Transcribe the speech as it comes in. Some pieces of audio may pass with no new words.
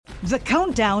The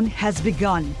countdown has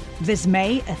begun. This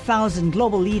May, 1,000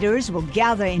 global leaders will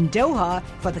gather in Doha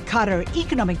for the Qatar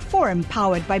Economic Forum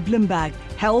powered by Bloomberg,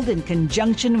 held in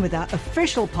conjunction with our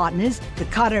official partners, the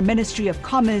Qatar Ministry of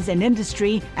Commerce and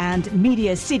Industry and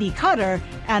Media City Qatar,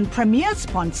 and premier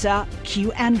sponsor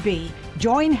QNB.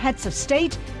 Join heads of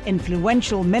state,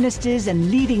 influential ministers,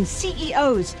 and leading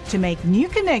CEOs to make new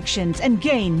connections and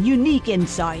gain unique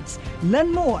insights.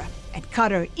 Learn more at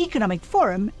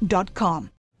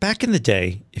QatarEconomicForum.com. Back in the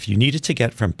day, if you needed to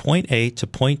get from point A to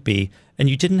point B and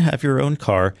you didn't have your own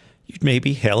car, you'd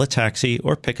maybe hail a taxi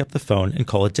or pick up the phone and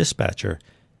call a dispatcher.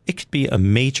 It could be a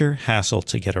major hassle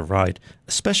to get a ride,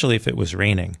 especially if it was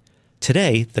raining.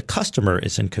 Today, the customer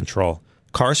is in control.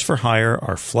 Cars for hire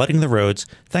are flooding the roads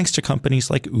thanks to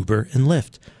companies like Uber and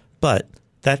Lyft. But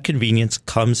that convenience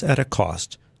comes at a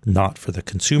cost, not for the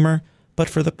consumer, but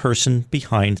for the person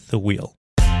behind the wheel.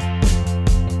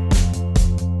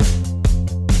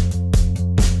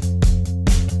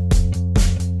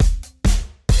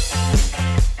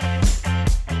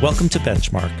 Welcome to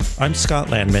Benchmark. I'm Scott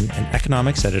Landman, an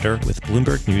economics editor with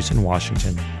Bloomberg News in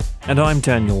Washington. And I'm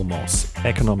Daniel Moss,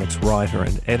 economics writer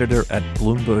and editor at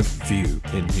Bloomberg View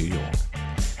in New York.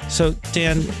 So,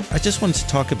 Dan, I just wanted to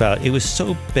talk about, it was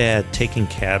so bad taking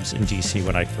cabs in D.C.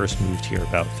 when I first moved here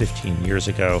about 15 years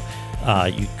ago.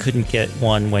 You couldn't get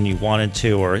one when you wanted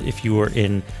to, or if you were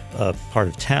in a part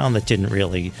of town that didn't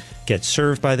really get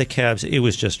served by the cabs, it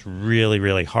was just really,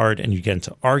 really hard. And you get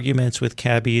into arguments with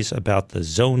cabbies about the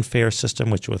zone fare system,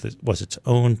 which was its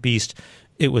own beast.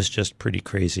 It was just pretty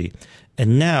crazy.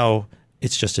 And now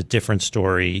it's just a different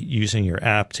story, using your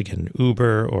app to get an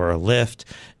Uber or a Lyft.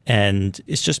 And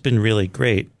it's just been really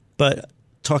great. But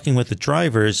talking with the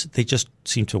drivers, they just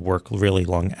seem to work really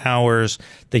long hours.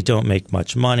 They don't make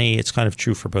much money. It's kind of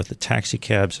true for both the taxi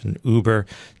cabs and Uber.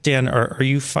 Dan, are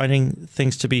you finding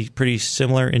things to be pretty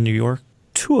similar in New York?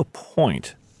 To a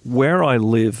point. Where I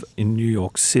live in New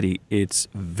York City, it's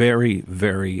very,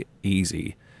 very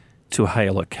easy to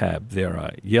hail a cab. There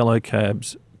are yellow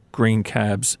cabs, green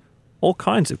cabs, all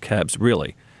kinds of cabs,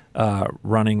 really,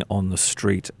 running on the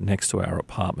street next to our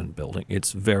apartment building.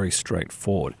 It's very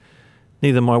straightforward.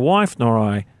 Neither my wife nor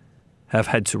I have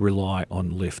had to rely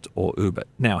on Lyft or Uber.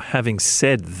 Now, having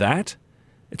said that,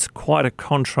 it's quite a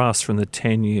contrast from the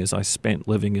 10 years I spent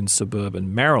living in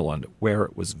suburban Maryland, where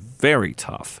it was very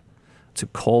tough to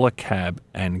call a cab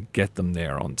and get them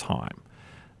there on time.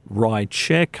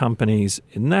 Ride-share companies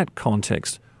in that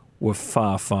context were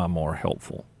far, far more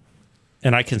helpful.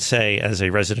 And I can say, as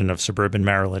a resident of suburban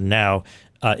Maryland now,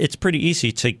 it's pretty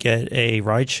easy to get a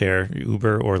rideshare,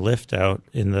 Uber or Lyft, out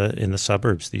in the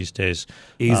suburbs these days.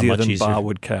 Easier than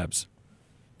Barwood cabs.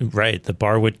 Right, the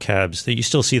Barwood cabs. You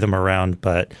still see them around,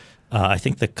 but I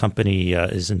think the company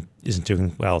isn't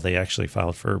doing well. They actually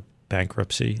filed for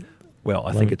bankruptcy. Well,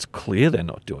 I think it's clear they're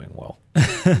not doing well.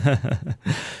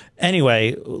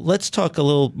 Anyway, let's talk a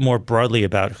little more broadly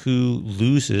about who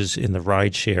loses in the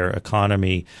rideshare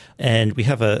economy. And we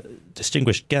have a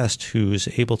distinguished guest who's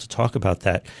able to talk about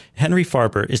that. Henry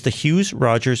Farber is the Hughes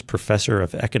Rogers Professor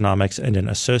of Economics and an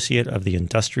associate of the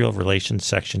Industrial Relations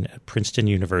section at Princeton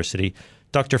University.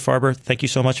 Dr. Farber, thank you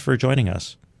so much for joining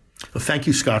us. Well, thank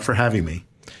you, Scott, for having me.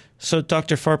 So,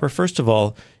 Dr. Farber, first of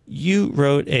all, you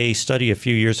wrote a study a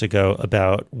few years ago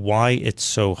about why it's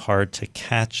so hard to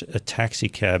catch a taxi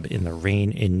cab in the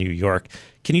rain in New York.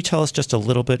 Can you tell us just a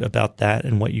little bit about that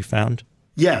and what you found?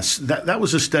 Yes, that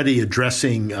was a study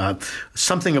addressing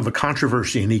something of a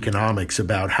controversy in economics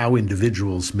about how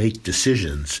individuals make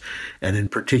decisions. And in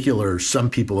particular, some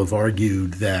people have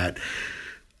argued that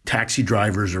taxi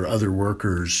drivers or other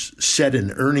workers set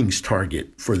an earnings target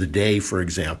for the day, for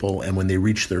example, and when they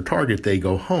reach their target, they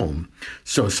go home.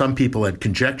 So some people had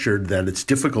conjectured that it's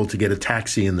difficult to get a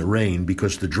taxi in the rain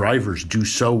because the drivers do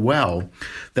so well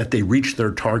that they reach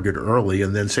their target early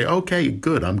and then say, okay,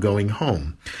 good, I'm going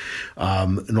home.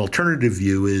 An alternative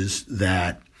view is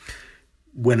that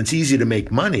when it's easy to make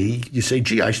money, you say,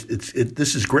 gee,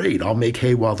 this is great. I'll make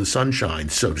hay while the sun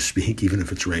shines, so to speak, even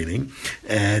if it's raining,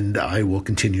 and I will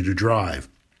continue to drive.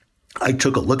 I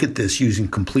took a look at this using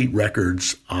complete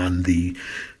records on the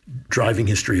driving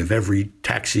history of every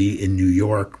taxi in New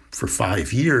York for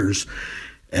 5 years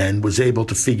and was able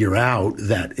to figure out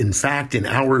that, in fact, in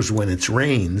hours when it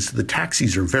rains, the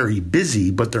taxis are very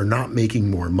busy, but they're not making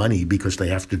more money because they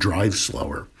have to drive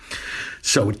slower.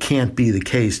 So it can't be the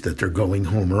case that they're going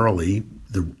home early.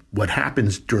 What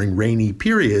happens during rainy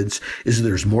periods is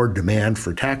there's more demand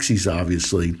for taxis,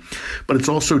 obviously, but it's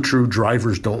also true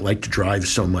drivers don't like to drive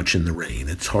so much in the rain.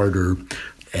 It's harder,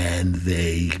 and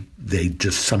they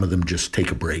just some of them just take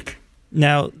a break.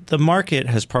 Now, the market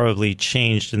has probably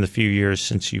changed in the few years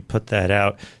since you put that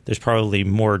out. There's probably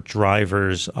more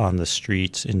drivers on the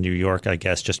streets in New York, I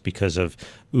guess, just because of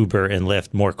Uber and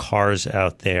Lyft, more cars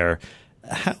out there.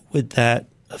 How would that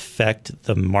affect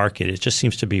the market? It just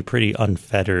seems to be pretty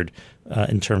unfettered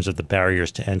in terms of the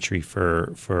barriers to entry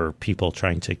for people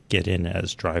trying to get in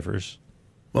as drivers.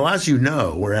 Well, as you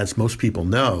know, or as most people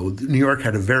know, New York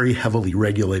had a very heavily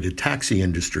regulated taxi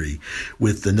industry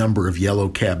with the number of yellow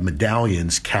cab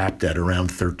medallions capped at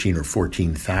around 13 or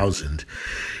 14,000.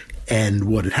 And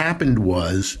what had happened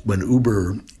was when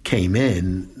Uber came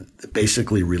in,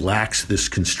 basically relaxed this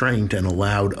constraint and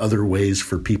allowed other ways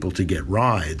for people to get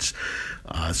rides.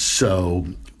 So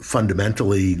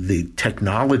fundamentally, the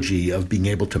technology of being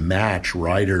able to match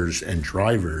riders and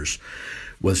drivers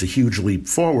was a huge leap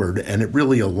forward, and it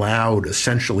really allowed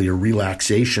essentially a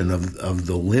relaxation of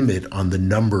the limit on the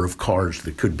number of cars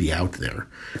that could be out there.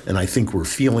 And I think we're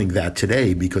feeling that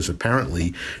today because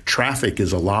apparently traffic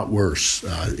is a lot worse.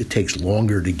 It takes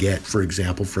longer to get, for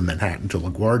example, from Manhattan to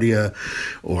LaGuardia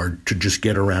or to just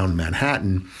get around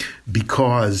Manhattan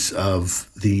because of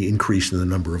the increase in the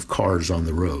number of cars on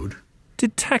the road.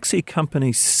 Did taxi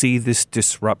companies see this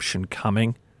disruption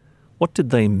coming? What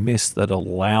did they miss that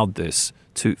allowed this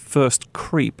to first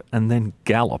creep and then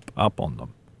gallop up on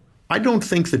them? I don't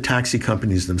think the taxi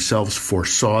companies themselves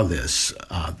foresaw this.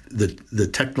 The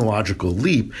technological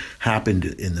leap happened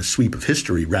in the sweep of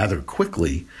history rather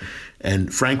quickly.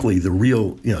 And frankly,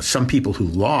 some people who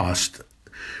lost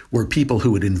were people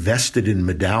who had invested in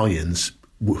medallions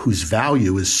whose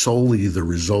value is solely the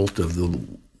result of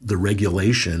the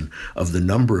regulation of the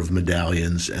number of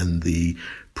medallions and the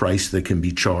price that can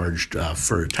be charged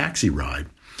for a taxi ride.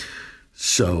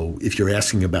 So if you're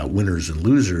asking about winners and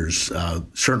losers,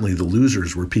 certainly the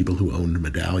losers were people who owned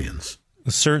medallions.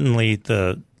 Certainly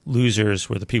the losers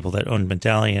were the people that owned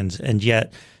medallions. And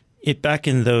yet, back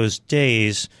in those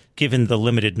days, given the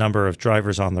limited number of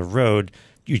drivers on the road,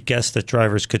 you'd guess that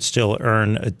drivers could still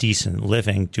earn a decent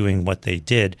living doing what they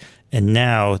did. And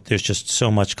now there's just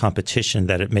so much competition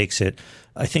that it makes it,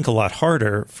 I think, a lot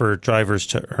harder for drivers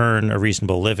to earn a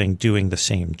reasonable living doing the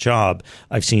same job.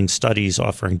 I've seen studies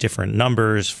offering different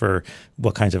numbers for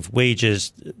what kinds of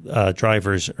wages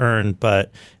drivers earn,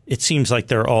 but it seems like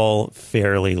they're all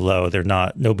fairly low.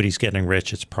 Nobody's getting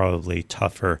rich. It's probably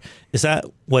tougher. Is that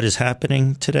what is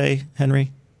happening today,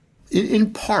 Henry?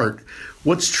 In part,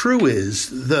 what's true is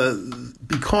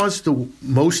because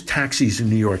most taxis in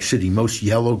New York City, most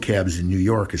yellow cabs in New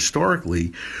York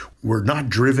historically were not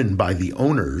driven by the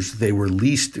owners. They were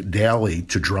leased daily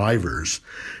to drivers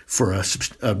for a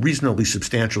reasonably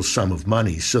substantial sum of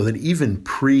money, so that even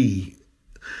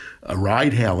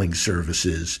ride-hailing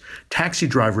services, taxi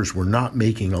drivers were not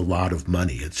making a lot of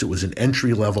money. It was an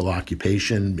entry-level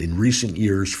occupation in recent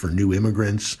years for new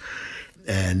immigrants,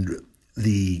 and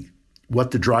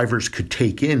what the drivers could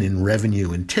take in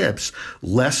revenue and tips,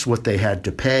 less what they had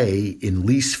to pay in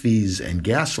lease fees and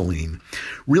gasoline,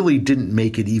 really didn't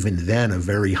make it even then a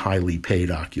very highly paid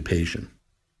occupation.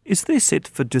 Is this it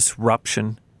for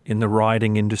disruption in the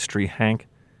riding industry, Hank?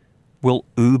 Will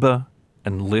Uber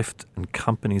and Lyft and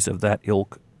companies of that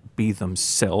ilk be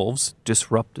themselves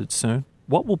disrupted soon?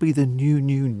 What will be the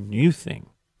new thing?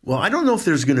 Well, I don't know if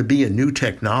there's going to be a new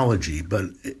technology, but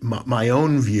my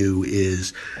own view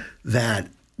is that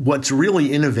what's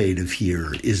really innovative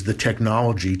here is the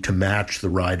technology to match the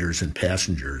riders and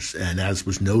passengers. And as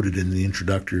was noted in the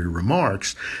introductory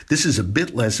remarks, this is a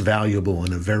bit less valuable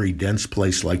in a very dense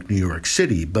place like New York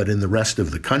City. But in the rest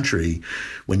of the country,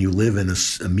 when you live in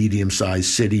a medium-sized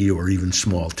city or even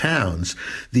small towns,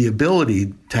 the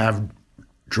ability to have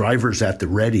drivers at the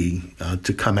ready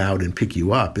to come out and pick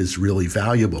you up is really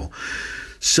valuable.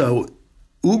 So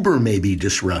Uber may be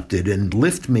disrupted and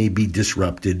Lyft may be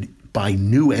disrupted by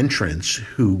new entrants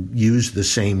who use the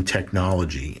same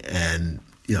technology. And,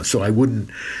 so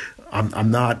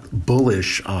I'm not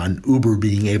bullish on Uber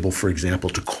being able, for example,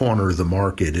 to corner the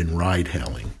market in ride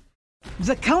hailing.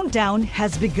 The countdown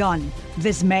has begun.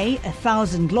 This May,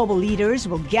 1,000 global leaders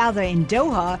will gather in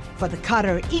Doha for the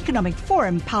Qatar Economic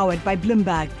Forum powered by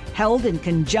Bloomberg, held in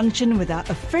conjunction with our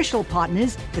official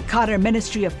partners, the Qatar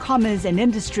Ministry of Commerce and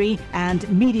Industry and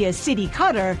Media City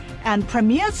Qatar, and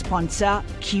premier sponsor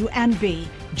QNB.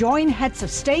 Join heads of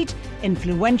state,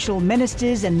 influential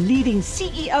ministers, and leading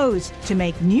CEOs to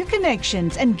make new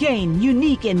connections and gain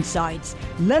unique insights.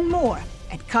 Learn more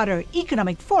at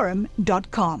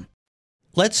QatarEconomicForum.com.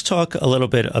 Let's talk a little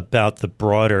bit about the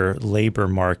broader labor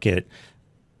market.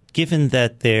 Given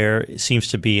that there seems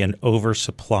to be an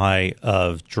oversupply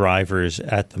of drivers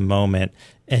at the moment,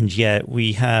 and yet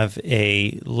we have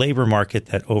a labor market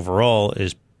that overall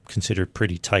is considered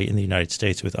pretty tight in the United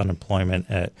States with unemployment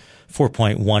at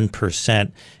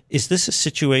 4.1%. Is this a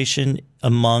situation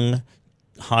among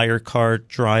hire car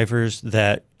drivers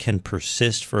that can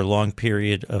persist for a long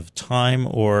period of time,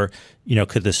 or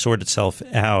could this sort itself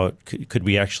out? Could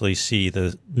we actually see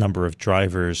the number of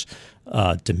drivers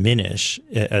diminish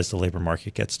as the labor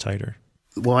market gets tighter?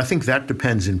 Well, I think that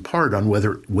depends in part on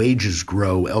whether wages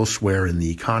grow elsewhere in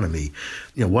the economy.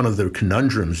 One of the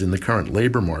conundrums in the current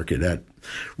labor market at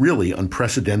really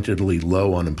unprecedentedly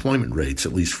low unemployment rates,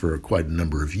 at least for quite a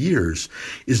number of years,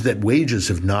 is that wages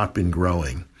have not been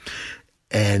growing.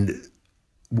 And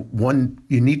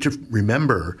you need to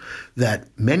remember that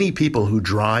many people who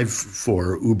drive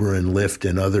for Uber and Lyft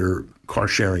and other car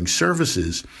sharing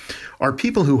services are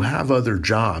people who have other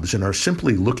jobs and are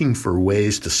simply looking for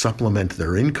ways to supplement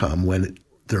their income when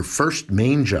their first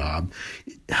main job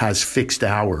has fixed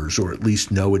hours or at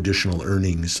least no additional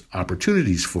earnings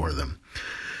opportunities for them.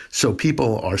 So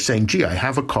people are saying, gee, I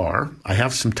have a car, I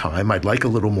have some time, I'd like a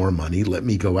little more money, let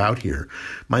me go out here.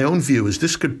 My own view is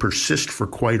this could persist for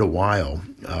quite a while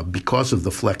because of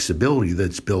the flexibility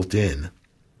that's built in.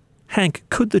 Hank,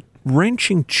 could the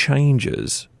wrenching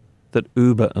changes that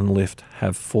Uber and Lyft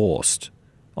have forced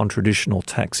on traditional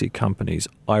taxi companies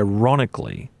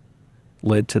ironically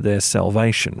led to their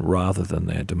salvation rather than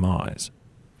their demise?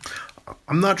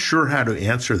 I'm not sure how to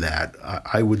answer that.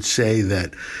 I would say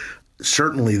that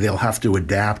certainly they'll have to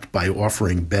adapt by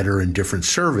offering better and different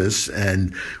service.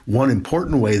 And one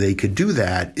important way they could do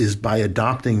that is by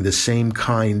adopting the same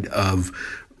kind of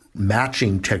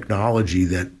matching technology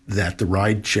that the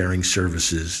ride-sharing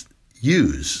services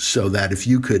use, so that if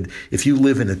you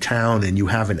live in a town and you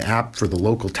have an app for the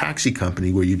local taxi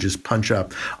company where you just punch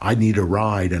up, I need a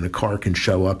ride, and a car can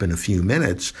show up in a few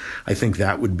minutes, I think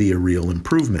that would be a real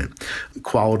improvement. The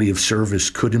quality of service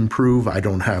could improve. I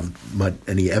don't have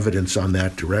any evidence on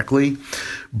that directly,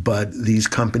 but these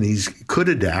companies could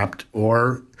adapt,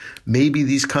 or maybe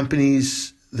these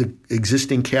companies, the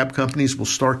existing cab companies, will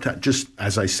start to, just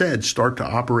as I said, start to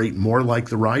operate more like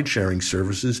the ride-sharing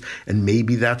services, and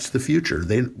maybe that's the future.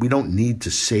 We don't need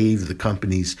to save the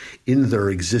companies in their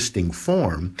existing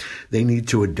form. They need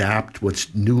to adapt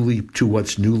what's newly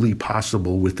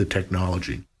possible with the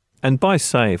technology. And by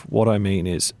save, what I mean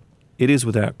is, it is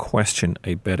without question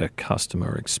a better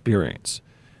customer experience.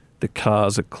 The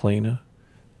cars are cleaner,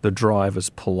 the driver's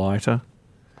politer.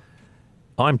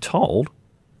 I'm told,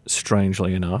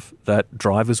 strangely enough, that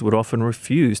drivers would often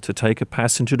refuse to take a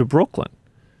passenger to Brooklyn.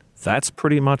 That's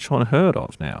pretty much unheard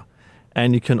of now.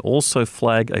 And you can also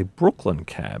flag a Brooklyn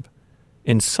cab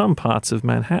in some parts of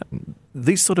Manhattan.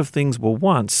 These sort of things were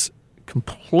once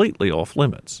completely off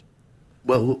limits.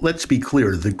 Well, let's be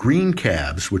clear. The green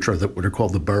cabs, which are what are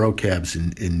called the borough cabs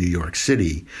in New York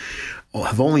City,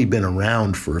 have only been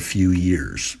around for a few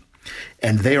years.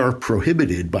 And they are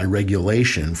prohibited by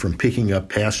regulation from picking up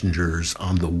passengers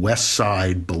on the west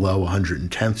side below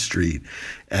 110th Street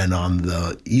and on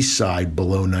the east side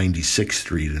below 96th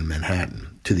Street in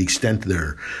Manhattan. To the extent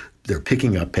they're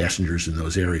picking up passengers in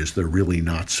those areas, they're really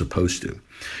not supposed to.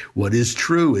 What is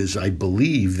true is I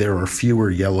believe there are fewer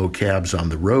yellow cabs on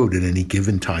the road at any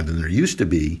given time than there used to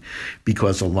be,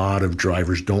 because a lot of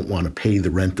drivers don't want to pay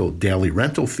the daily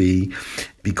rental fee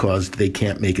because they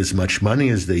can't make as much money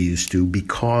as they used to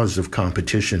because of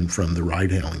competition from the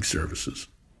ride-hailing services.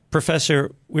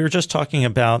 Professor, we were just talking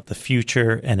about the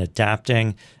future and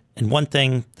adapting, and one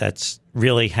thing that's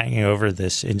really hanging over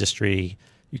this industry,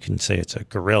 you can say it's a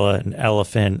gorilla, an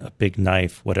elephant, a big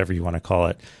knife, whatever you want to call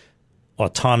it.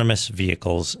 Autonomous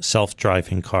vehicles,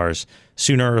 self-driving cars.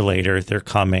 Sooner or later, they're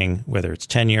coming, whether it's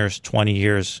 10 years, 20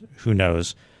 years, who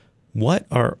knows. What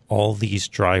are all these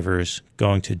drivers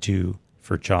going to do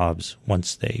for jobs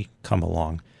once they come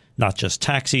along? Not just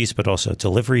taxis, but also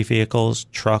delivery vehicles,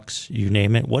 trucks, you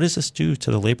name it. What does this do to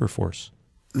the labor force?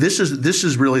 This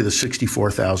is really the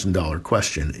 $64,000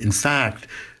 question. In fact,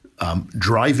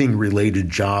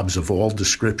 driving-related jobs of all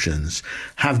descriptions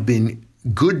have been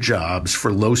good jobs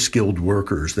for low-skilled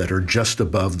workers that are just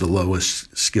above the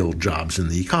lowest skilled jobs in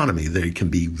the economy. They can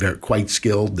be quite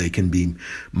skilled. They can be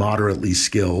moderately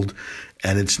skilled.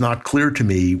 And it's not clear to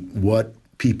me what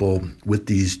people with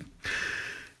these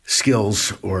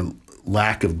skills or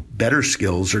lack of better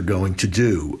skills are going to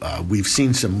do. We've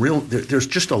seen some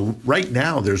right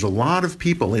now, there's a lot of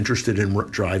people interested in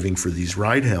driving for these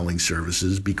ride-hailing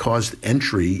services because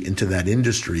entry into that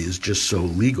industry is just so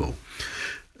legal.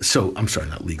 So, I'm sorry,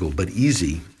 not legal, but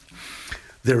easy.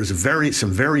 There is some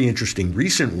very interesting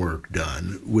recent work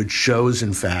done which shows,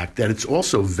 in fact, that it's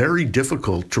also very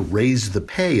difficult to raise the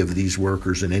pay of these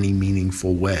workers in any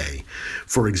meaningful way.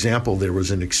 For example, there was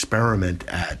an experiment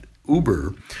at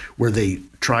Uber, where they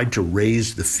tried to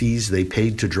raise the fees they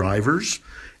paid to drivers.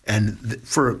 And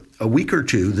for a week or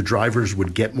two, the drivers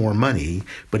would get more money,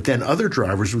 but then other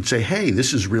drivers would say, hey,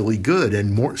 this is really good.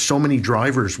 And so many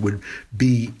drivers would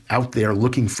be out there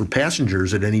looking for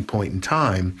passengers at any point in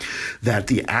time that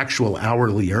the actual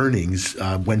hourly earnings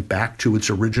went back to its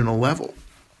original level.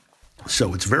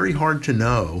 So it's very hard to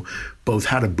know both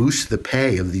how to boost the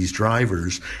pay of these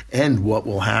drivers and what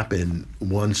will happen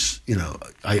once,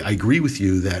 I agree with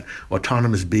you that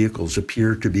autonomous vehicles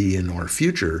appear to be in our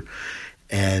future.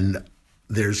 And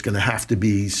there's going to have to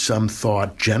be some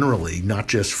thought generally, not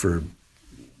just for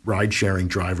ride-sharing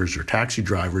drivers or taxi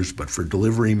drivers, but for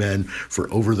delivery men, for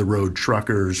over-the-road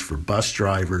truckers, for bus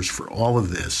drivers, for all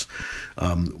of this.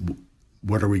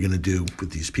 What are we going to do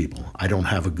with these people? I don't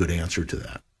have a good answer to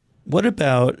that. What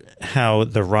about how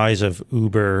the rise of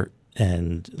Uber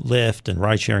and Lyft and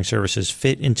ride-sharing services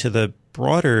fit into the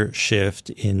broader shift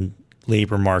in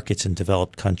labor markets in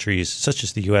developed countries, such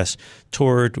as the U.S.,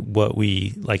 toward what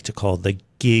we like to call the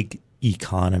gig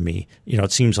economy?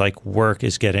 It seems like work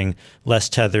is getting less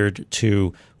tethered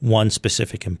to one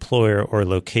specific employer or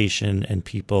location, and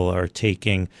people are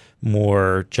taking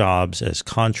more jobs as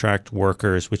contract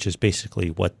workers, which is basically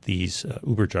what these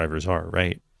Uber drivers are,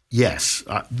 right? Yes.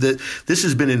 This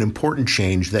has been an important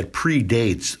change that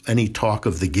predates any talk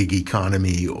of the gig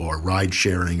economy or ride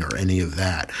sharing or any of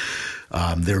that.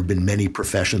 There have been many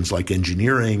professions like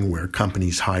engineering where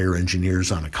companies hire engineers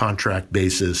on a contract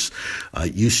basis.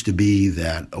 It used to be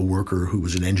that a worker who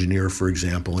was an engineer, for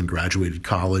example, and graduated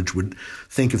college would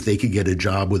think if they could get a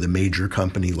job with a major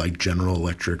company like General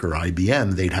Electric or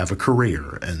IBM, they'd have a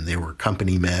career, and they were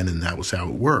company men, and that was how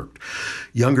it worked.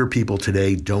 Younger people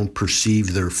today don't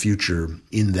perceive their future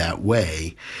in that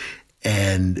way.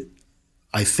 And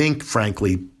I think,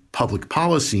 frankly, public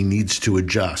policy needs to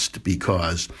adjust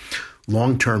because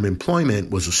long-term employment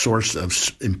was a source of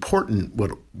important,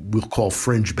 what we'll call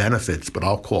fringe benefits, but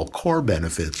I'll call core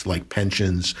benefits like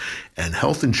pensions and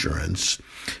health insurance.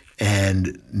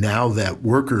 And now that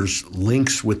workers'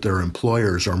 links with their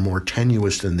employers are more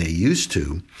tenuous than they used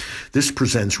to, this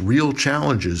presents real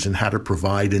challenges in how to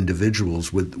provide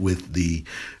individuals with the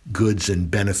goods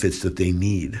and benefits that they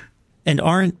need. And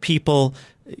aren't people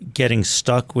getting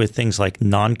stuck with things like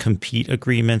non-compete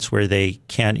agreements where they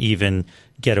can't even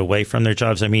get away from their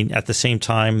jobs? I mean, at the same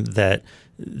time that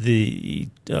the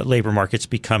labor market's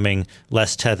becoming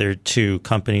less tethered to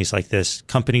companies like this,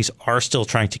 companies are still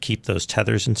trying to keep those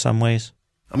tethers in some ways?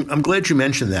 I'm glad you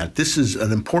mentioned that. This is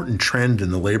an important trend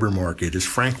in the labor market, is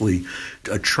frankly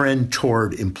a trend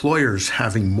toward employers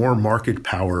having more market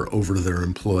power over their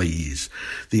employees.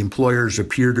 The employers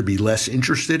appear to be less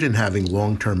interested in having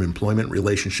long-term employment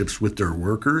relationships with their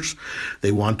workers.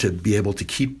 They want to be able to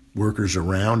keep workers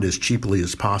around as cheaply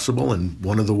as possible. And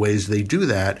one of the ways they do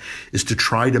that is to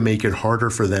try to make it harder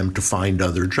for them to find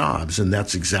other jobs. And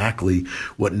that's exactly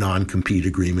what non-compete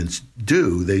agreements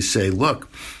do. They say, look,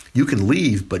 you can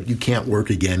leave, but you can't work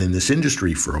again in this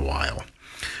industry for a while.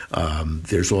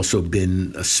 There's also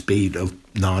been a spate of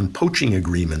non-poaching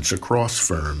agreements across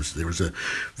firms. There was a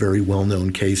very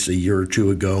well-known case a year or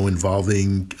two ago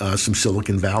involving some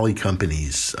Silicon Valley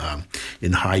companies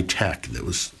in high tech that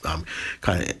was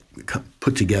kind of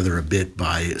put together a bit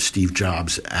by Steve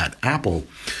Jobs at Apple,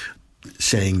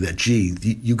 saying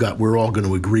that, we're all going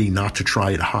to agree not to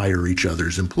try to hire each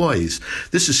other's employees.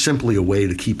 This is simply a way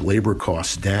to keep labor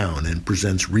costs down and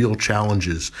presents real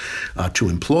challenges to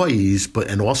employees,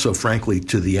 and also, frankly,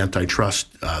 to the antitrust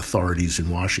authorities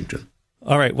in Washington.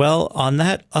 All right. Well, on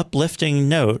that uplifting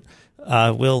note,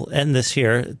 we'll end this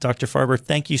here. Dr. Farber,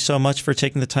 thank you so much for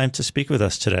taking the time to speak with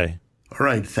us today. All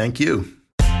right. Thank you.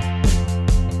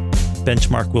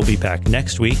 Benchmark will be back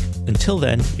next week. Until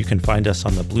then, you can find us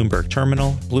on the Bloomberg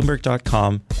Terminal,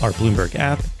 Bloomberg.com, our Bloomberg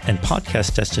app, and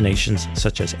podcast destinations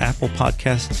such as Apple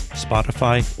Podcasts,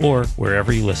 Spotify, or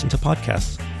wherever you listen to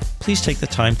podcasts. Please take the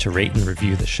time to rate and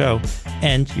review the show,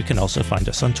 and you can also find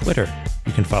us on Twitter.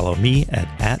 You can follow me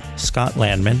at Scott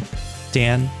Landman.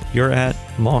 Dan, you're at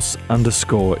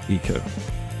Moss_Eco.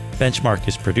 Benchmark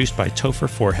is produced by Topher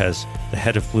Forhez. The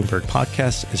head of Bloomberg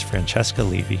Podcasts is Francesca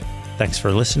Levy. Thanks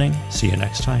for listening. See you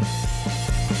next time.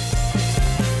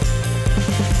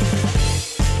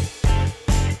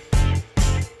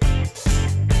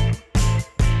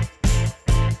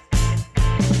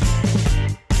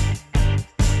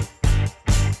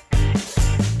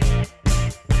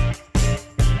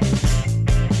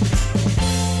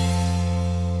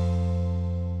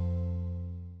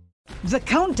 The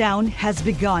countdown has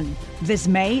begun. This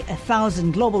May,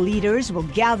 1,000 global leaders will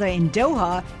gather in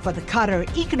Doha for the Qatar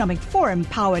Economic Forum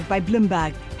powered by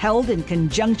Bloomberg, held in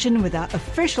conjunction with our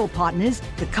official partners,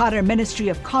 the Qatar Ministry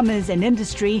of Commerce and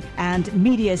Industry and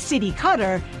Media City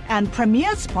Qatar, and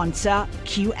premier sponsor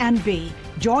QNB.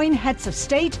 Join heads of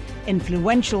state,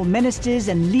 influential ministers,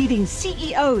 and leading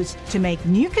CEOs to make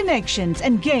new connections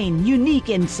and gain unique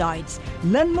insights.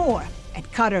 Learn more at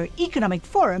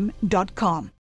QatarEconomicForum.com.